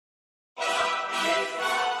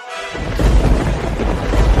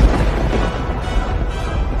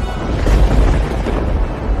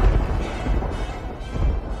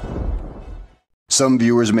Some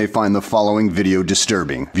viewers may find the following video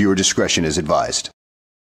disturbing. Viewer discretion is advised.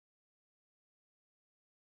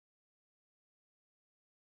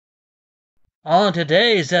 On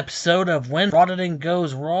today's episode of When Frauditing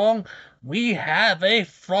Goes Wrong, we have a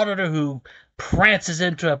frauditor who prances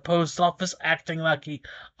into a post office acting like he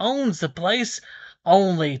owns the place,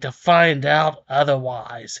 only to find out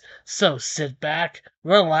otherwise. So sit back,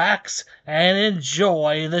 relax, and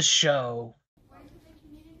enjoy the show.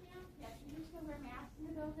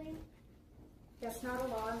 That's not a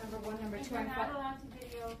law, number one. Number two, I'm not allowed to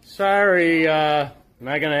video. Sorry,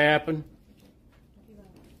 not gonna happen.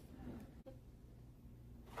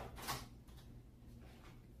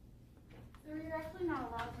 So you're actually not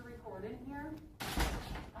allowed to record in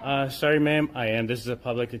here? Sorry ma'am, I am. This is a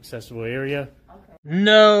public accessible area.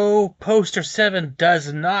 No, Poster 7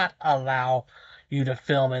 does not allow you to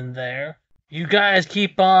film in there. You guys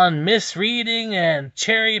keep on misreading and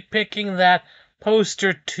cherry-picking that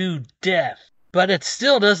poster to death. But it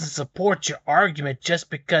still doesn't support your argument just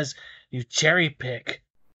because you cherry-pick.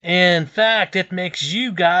 In fact, it makes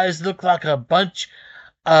you guys look like a bunch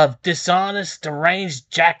of dishonest, deranged,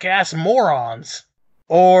 jackass morons.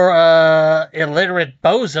 Or, illiterate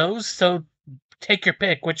bozos, so take your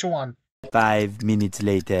pick. Which one? 5 minutes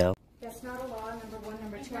later. That's not a law, number one.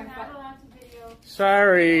 Number two, I'm not allowed to video.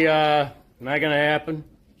 Sorry, not gonna happen.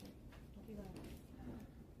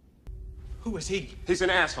 Who is he? He's an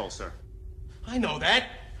asshole, sir. I know that.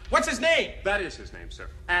 What's his name? That is his name, sir.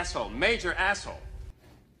 Asshole. Major asshole.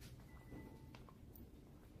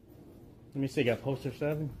 Let me see, got poster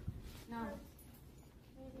 7? No.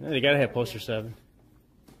 Yeah, they gotta have poster 7.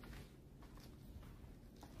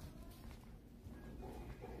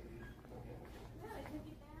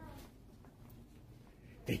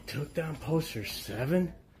 They took down poster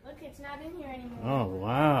 7? Look, it's not in here anymore. Oh,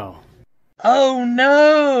 wow. Oh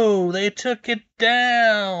no! They took it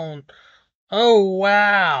down! Oh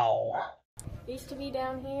wow! It used to be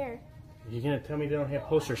down here. You gonna tell me they don't have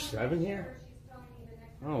poster 7 here?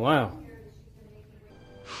 Oh, wow.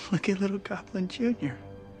 Look at little Goblin Jr.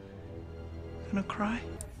 Gonna cry?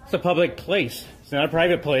 It's a public place. It's not a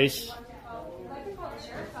private place. If I can call the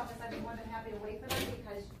sheriff's office, I'd be more than happy to wait for them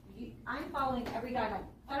because I'm following every guideline.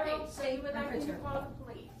 Federal, state, and Princeton.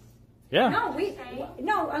 Yeah.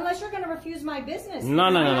 No, unless you're going to refuse my business.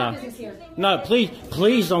 No. Business here. No,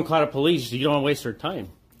 please don't call the police. You don't want to waste their time.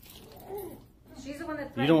 She's the one that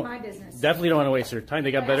You threatened don't my business. definitely don't want to waste their time.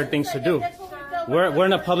 They got better things to do. We're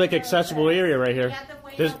in a public accessible area right here.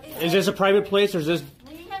 Is this a private place or is this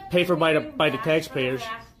paid for by the taxpayers?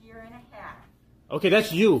 Okay,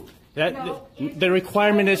 that's you. The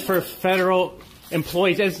requirement is for federal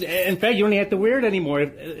employees. In fact, you don't have to wear it anymore.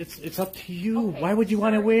 It's up to you. Okay, why would you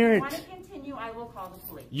want to wear it? If you want to continue, I will call the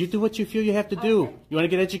police. You do what you feel you have to do. You want to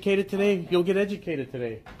get educated today? You'll get educated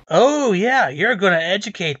today. Oh yeah, you're gonna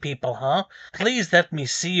educate people, huh? Please let me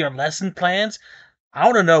see your lesson plans. I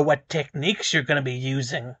want to know what techniques you're gonna be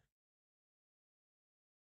using.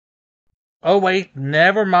 Oh wait,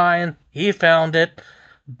 never mind. He found it,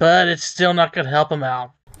 but it's still not gonna help him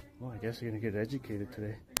out. Well, I guess you're going to get educated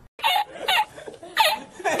today.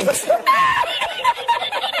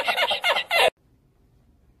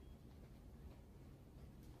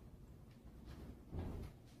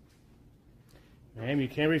 Ma'am, you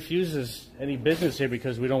can't refuse us any business here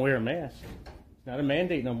because we don't wear a mask. It's not a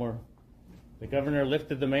mandate no more. The governor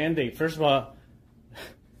lifted the mandate. First of all,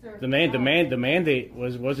 the mandate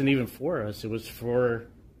wasn't even for us. It was for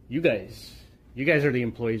you guys. You guys are the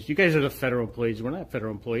employees. You guys are the federal employees. We're not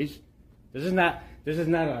federal employees. This is not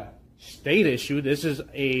a state issue. This is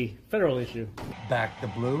a federal issue. Back the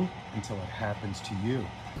blue until it happens to you.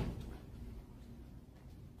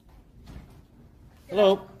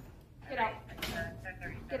 Hello. Get out.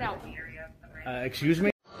 Get out. Excuse me?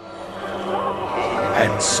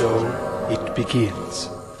 And so it begins.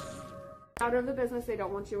 Out of the business. They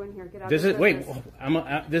don't want you in here. Get out This of is the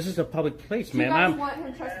business. this is a public place, Do you ma'am. guys want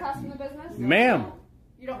him trespassing the business? Ma'am.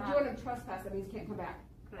 You don't want him trespass. That means he can't come back.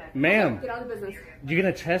 Ma'am. Get out of the business. You're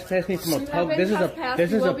gonna trespass me from a You have public. been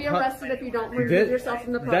trespassed. You will be arrested if you don't remove yourself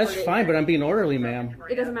from the property. That's fine, but I'm being orderly, ma'am.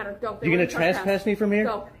 It doesn't matter. Go. You're gonna trespass me from here?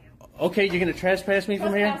 Go. Okay, you're gonna trespass me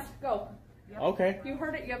from here? Trespass. Go. Okay. You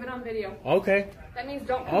heard it. You have it on video. Okay. That means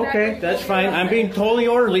don't come back. Okay, that's fine. I'm being totally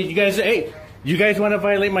orderly. You guys, hey, you guys want to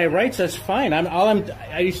violate my rights? That's fine.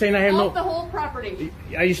 Are you saying I have Off the whole property.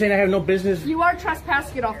 Are you saying I have no business? You are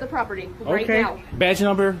trespassed. Get off the property right Okay. now. Badge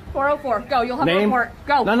number? 404. Go. You'll have a Name? report.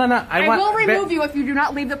 Go. No. I will remove you if you do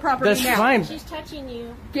not leave the property That's now. fine. She's touching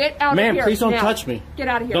you. Get out of here. Ma'am, please don't now. touch me. Get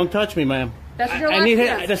out of here. Don't touch me, ma'am. That's your I last need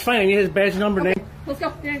chance. his, that's fine. I need his badge number, name. Let's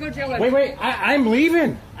go. You're gonna go to jail. Wait, I'm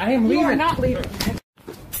leaving. I am leaving. You are not leaving.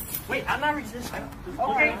 Wait, I'm not resisting.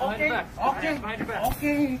 Okay.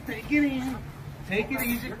 Take it easy. Take it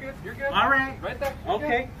easy. You're good. All right. Right there.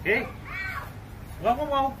 Okay. Hey.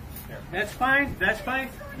 Whoa. That's fine.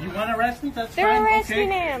 You want to arrest me? That's fine. They're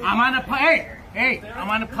arresting him. I'm on a I'm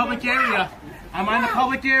on a public area.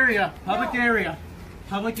 Public area.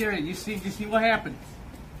 You see what happened?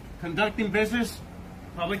 Conducting business,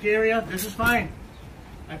 public area. This is fine.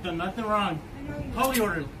 I've done nothing wrong. Totally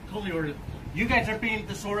ordered. You guys are being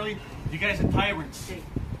disorderly. You guys are tyrants.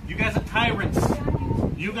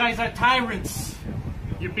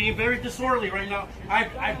 You're being very disorderly right now.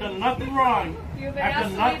 I've done nothing wrong. You've been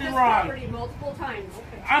asked to leave this property multiple times.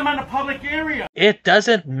 I'm on a public area. It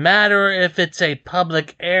doesn't matter if it's a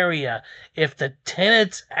public area. If the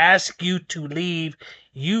tenants ask you to leave,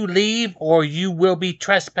 you leave or you will be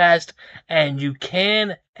trespassed and you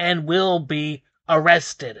can and will be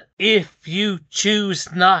arrested. If you choose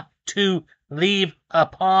not to leave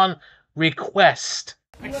upon request.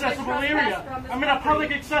 Accessible area. I'm in a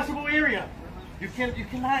public accessible area. You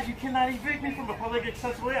cannot evict me from a public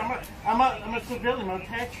accessible area. I'm a civilian. I'm a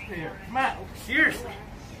taxpayer. Come on, seriously.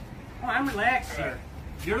 Oh, I'm relaxed, sir.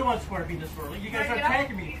 You're the ones who are being disorderly. You guys are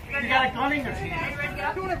attacking me. You got a gun in your hand.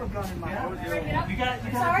 I don't have a gun in my hand. You got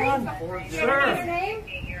a gun, sir.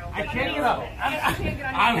 I can't get up.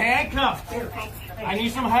 I'm handcuffed. I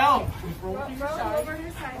need some help.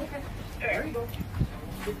 There you go.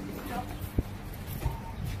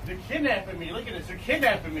 They're kidnapping me. Look at this. They're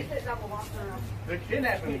kidnapping me.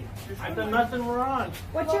 I've done nothing wrong.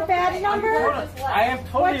 What's your badge number? I am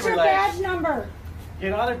totally What's your relaxed. badge number?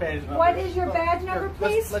 Get other badge number. What is your badge number,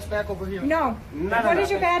 please? Let's back over here. No. What is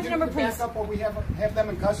your badge number, Back please? up while we have them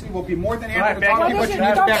in custody. We'll be more than Right, happy to talk to you, What but is you it? need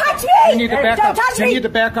to Don't back touch up. me! You need to back Don't up. touch You me! need to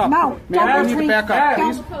back up. No, Ma'am, don't you touch need me. to back up.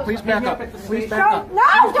 Don't. Please back up. Please back Don't. up.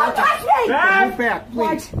 No, don't touch me! Move back,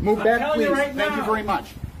 please. What? Move back, telling you please. right Thank you now. very much.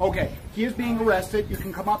 Okay, he is being arrested. You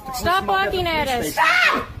can come up to Stop walking at us.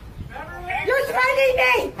 Stop! You're threatening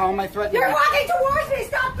me! How am I threatening You're you? walking towards me!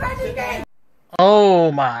 Stop threatening me!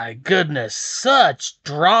 Oh my goodness, such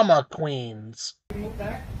drama queens. No,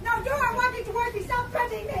 you are walking towards me! Stop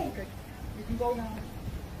threatening me! You can go now.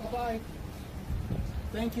 Bye-bye.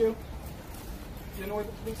 Thank you. You know where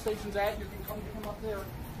the police station's at? You can come up there.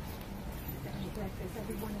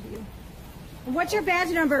 What's your badge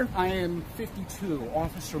number? I am 52,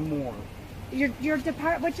 Officer Moore.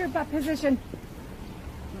 What's your position?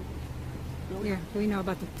 Yeah, we know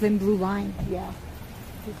about the thin blue line. Yeah.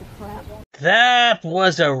 Piece of crap. That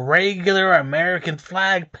was a regular American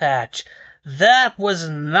flag patch. That was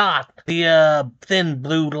not the thin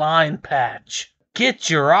blue line patch.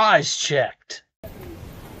 Get your eyes checked.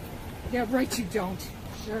 Yeah, right you don't.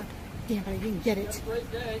 Sure. Damn it, I didn't get it.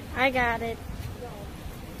 I got it.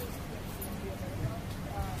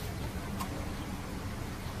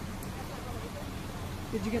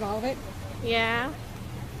 Did you get all of it? Yeah.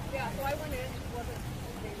 Yeah, so I went in.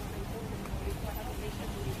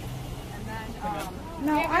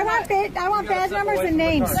 No, I want badge numbers and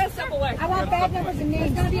names. I want badge numbers and names.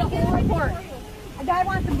 It's gonna be a whole report. I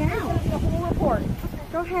want them now. It's gonna be a whole report.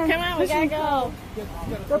 Go ahead. Come on, we gotta go.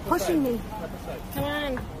 They're pushing me. Come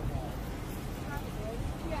on.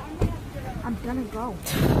 I'm gonna go.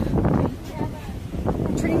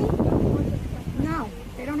 Trini? No,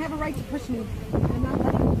 they don't have a right to push me. I'm not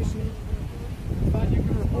letting them push me.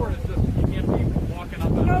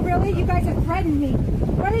 No, really? You guys have threatened me.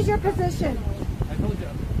 What is your position? I told you,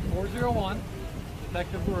 401,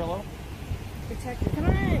 Detective Murillo. Detective, come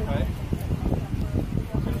on. Right?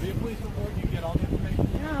 It's going to be a police report. You get all the information.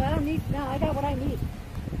 No, I don't need, no, I got what I need.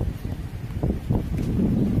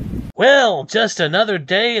 Well, just another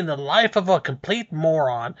day in the life of a complete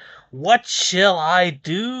moron. What shall I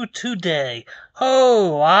do today?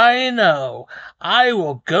 Oh, I know. I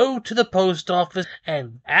will go to the post office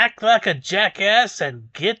and act like a jackass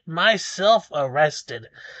and get myself arrested.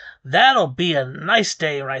 That'll be a nice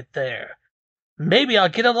day right there. Maybe I'll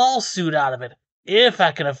get a lawsuit out of it, if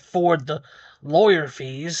I can afford the lawyer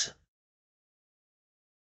fees.